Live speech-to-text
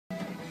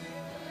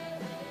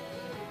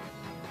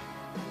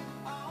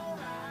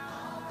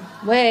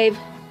Wave.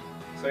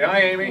 Say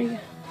hi, Amy.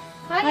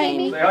 Hi,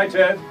 Amy. Say hi,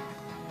 Ted.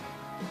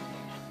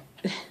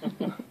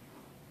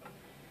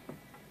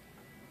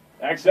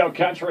 XL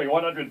Country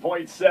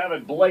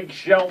 100.7. Blake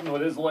Shelton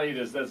with his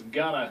latest. That's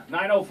Gunna.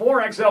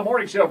 904 XL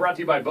Morning Show brought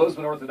to you by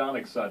Bozeman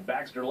Orthodontics on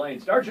Baxter Lane.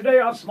 Start your day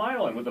off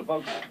smiling with the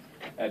folks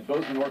at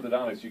Bozeman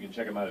Orthodontics. You can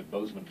check them out at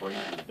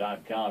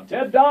bozemanbraces.com.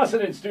 Ted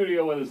Dawson in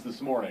studio with us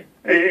this morning.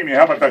 Hey, Amy,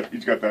 how about that?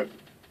 He's got that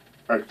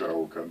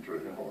XL Country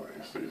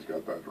voice. He's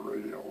got that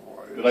radio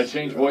voice. Did I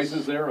change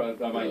voices there?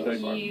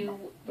 You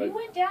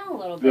went down a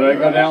little bit. Did I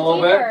go down a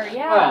little bit?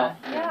 Yeah,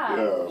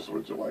 Yes,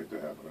 would you like to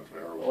have an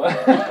affair with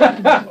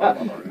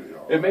on the radio?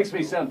 It makes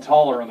me sound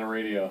taller on the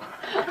radio.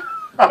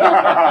 So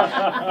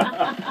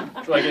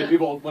I get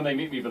people when they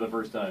meet me for the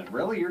first time.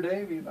 Really, you're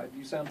Dave?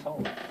 You sound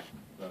taller.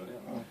 So,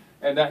 yeah.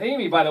 And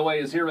Amy, by the way,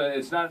 is here.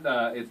 It's not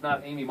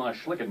Amy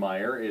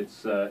Schlickenmeyer.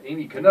 It's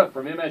Amy Kanuch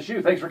from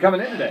MSU. Thanks for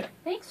coming in today.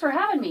 Thanks for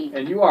having me.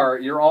 And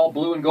you're all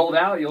blue and gold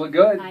out. You look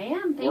good. I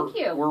am. Thank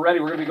you. We're ready.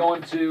 We're going to be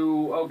going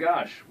to, oh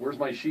gosh, where's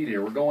my sheet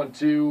here? We're going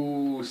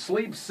to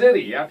Sleep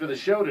City after the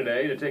show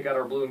today to take out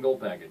our blue and gold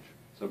package.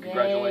 So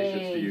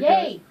congratulations to you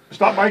guys.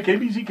 Stop by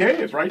KBZK.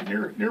 It's right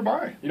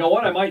nearby. You know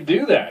what? I might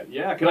do that.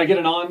 Yeah. Can I get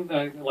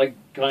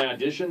can I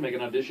audition? Make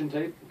an audition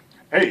tape?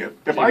 Hey,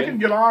 if I can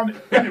get on,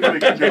 anybody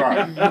can get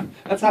on.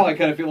 That's how I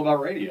kind of feel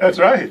about radio. That's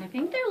right. I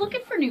think they're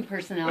looking for new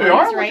personalities, They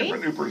are right?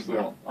 looking for new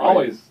personnel. Right.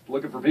 Always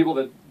looking for people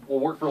that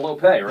will work for low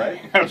pay,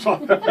 right?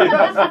 Absolutely.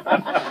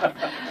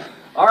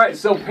 All right,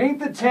 so Paint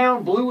the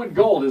Town Blue and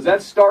Gold. Has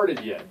that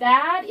started yet?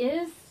 That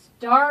is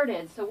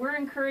started. So we're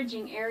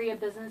encouraging area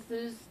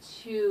businesses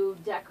to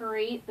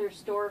decorate their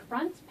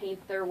storefronts,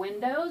 paint their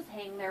windows,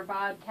 hang their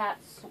Bobcat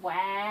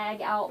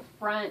swag out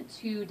front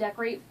to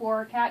decorate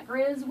for Cat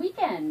Grizz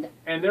weekend.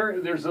 And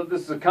this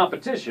is a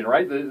competition,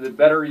 right? The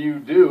better you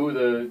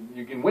do,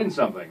 you can win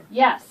something.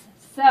 Yes.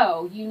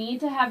 So you need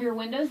to have your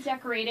windows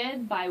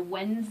decorated by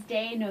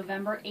Wednesday,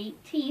 November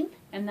 18th.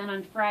 And then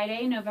on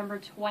Friday,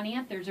 November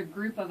 20th, there's a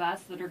group of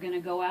us that are going to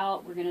go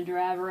out. We're going to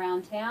drive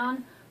around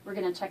town. We're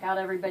going to check out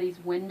everybody's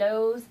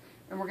windows.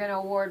 And we're going to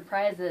award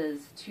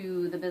prizes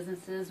to the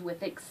businesses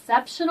with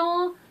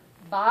exceptional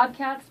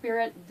Bobcat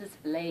spirit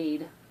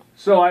displayed.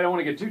 So I don't want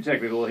to get too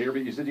technical here,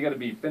 but you said you got to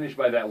be finished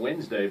by that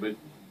Wednesday, but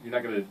you're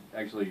not going to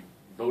actually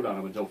vote on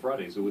them until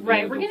Friday. So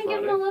right, we're going to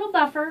give them a little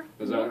buffer.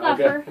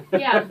 Okay.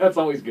 Yeah. That's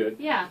always good.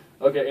 Yeah.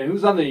 Okay, and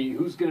who's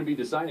going to be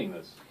deciding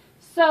this?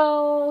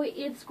 So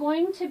it's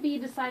going to be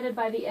decided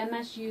by the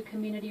MSU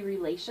Community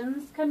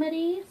Relations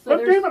Committee. So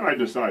Let Dave and I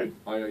decide.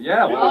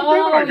 Yeah.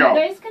 Well, you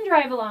guys can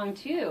drive along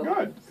too.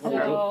 Good.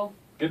 So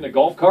get in a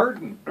golf cart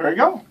and there you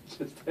go.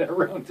 Just head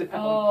around town.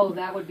 Oh,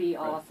 that would be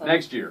awesome.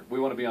 Next year, we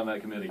want to be on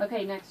that committee.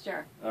 Okay, next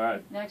year. All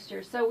right. Next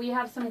year. So we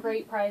have some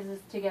great prizes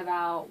to give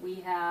out. We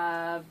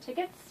have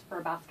tickets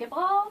for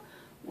basketball.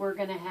 We're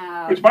going to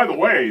have... Which, by the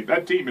way,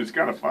 that team is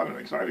kind of fun and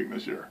exciting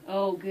this year.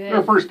 Oh, good.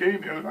 Their first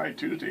game the other night,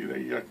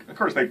 Tuesday, of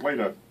course, they played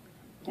a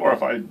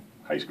glorified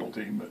high school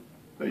team, but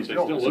they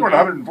still scored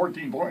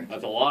 114 points.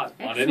 That's a lot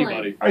on Excellent.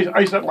 anybody.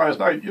 I said last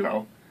night,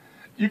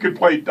 you could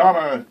play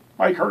Donna,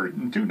 Mike Hurd,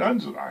 and two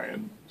nuns and I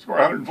and score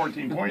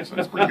 114 points.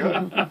 That's pretty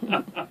good.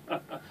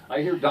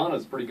 I hear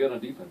Donna's pretty good on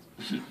defense.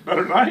 She's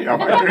better than I am.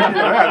 I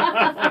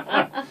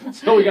guarantee that.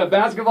 So we got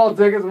basketball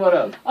tickets. What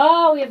else?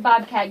 Oh, we have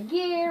Bobcat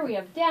gear. We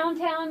have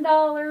downtown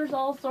dollars.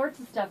 All sorts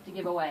of stuff to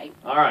give away.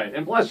 All right,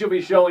 and plus you'll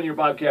be showing your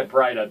Bobcat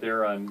pride out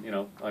there on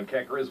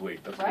Cat Grizz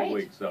Week. That's a good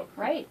week. So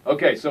right.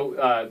 Okay,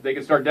 so they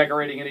can start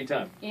decorating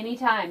anytime.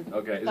 Anytime.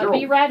 Okay. But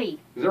be ready.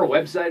 Is there a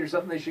website or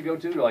something they should go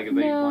to? Like if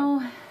they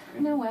want?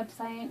 No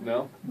website.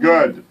 No?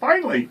 Good.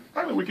 Finally,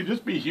 we can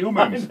just be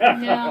humans.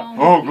 No.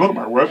 Oh, go to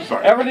my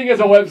website. Everything has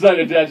a website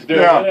attached to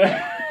it.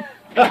 Yeah.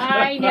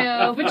 I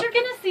know, but you're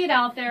going to see it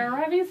out there. We're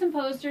having some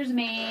posters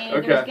made.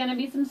 Okay. There's going to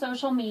be some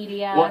social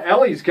media. Well,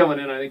 Ellie's coming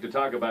in, I think, to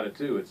talk about it,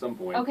 too, at some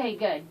point. Okay,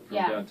 good. From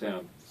Yeah.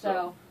 downtown.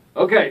 So.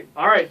 Okay,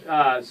 all right.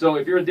 So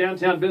if you're a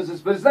downtown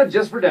business, but it's not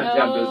just for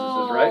downtown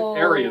businesses, right?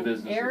 Area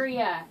businesses.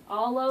 Area.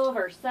 All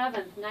over.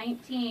 7th,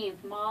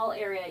 19th, mall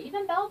area.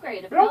 Even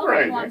Belgrade, if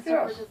Belgrade Belgrade wants to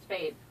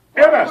participate.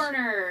 Ennis.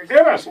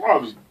 Ennis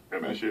loves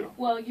MSU.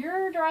 Well,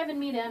 you're driving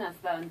me to Ennis,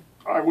 then.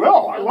 I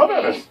will. I love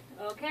Ennis.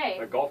 Okay.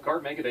 A golf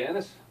cart make it to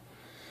Ennis?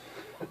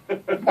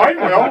 Mine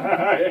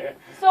will.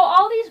 So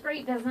all these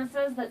great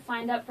businesses that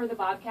signed up for the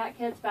Bobcat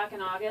Kits back in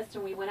August,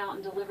 and we went out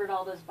and delivered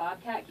all those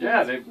Bobcat Kits.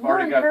 Yeah, they've we're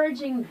already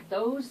encouraging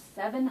those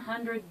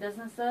 700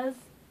 businesses.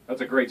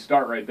 That's a great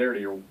start right there to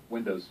your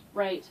windows.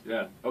 Right.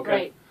 Yeah. Okay.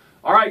 Right.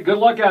 All right. Good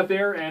luck out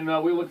there, and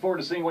we look forward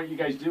to seeing what you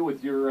guys do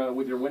with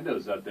your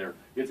windows out there.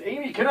 It's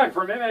Amy Kanuch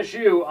from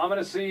MSU. I'm going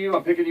to see you.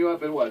 I'm picking you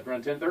up at what,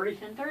 around 10:30?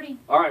 10:30.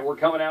 All right. We're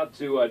coming out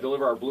to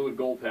deliver our blue and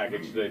gold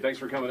package today. Thanks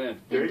for coming in.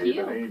 Thank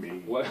you.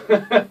 Amy.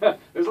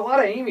 There's a lot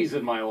of Amy's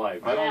in my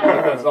life. I don't know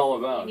what that's all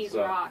about. Amy's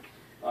so. rock.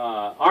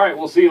 All right.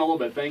 We'll see you in a little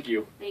bit. Thank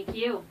you. Thank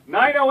you.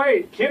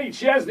 908, Kenny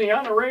Chesney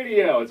on the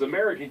radio. It's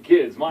American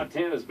Kids,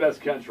 Montana's best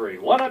country.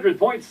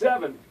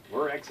 100.7,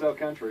 we're XL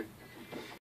Country.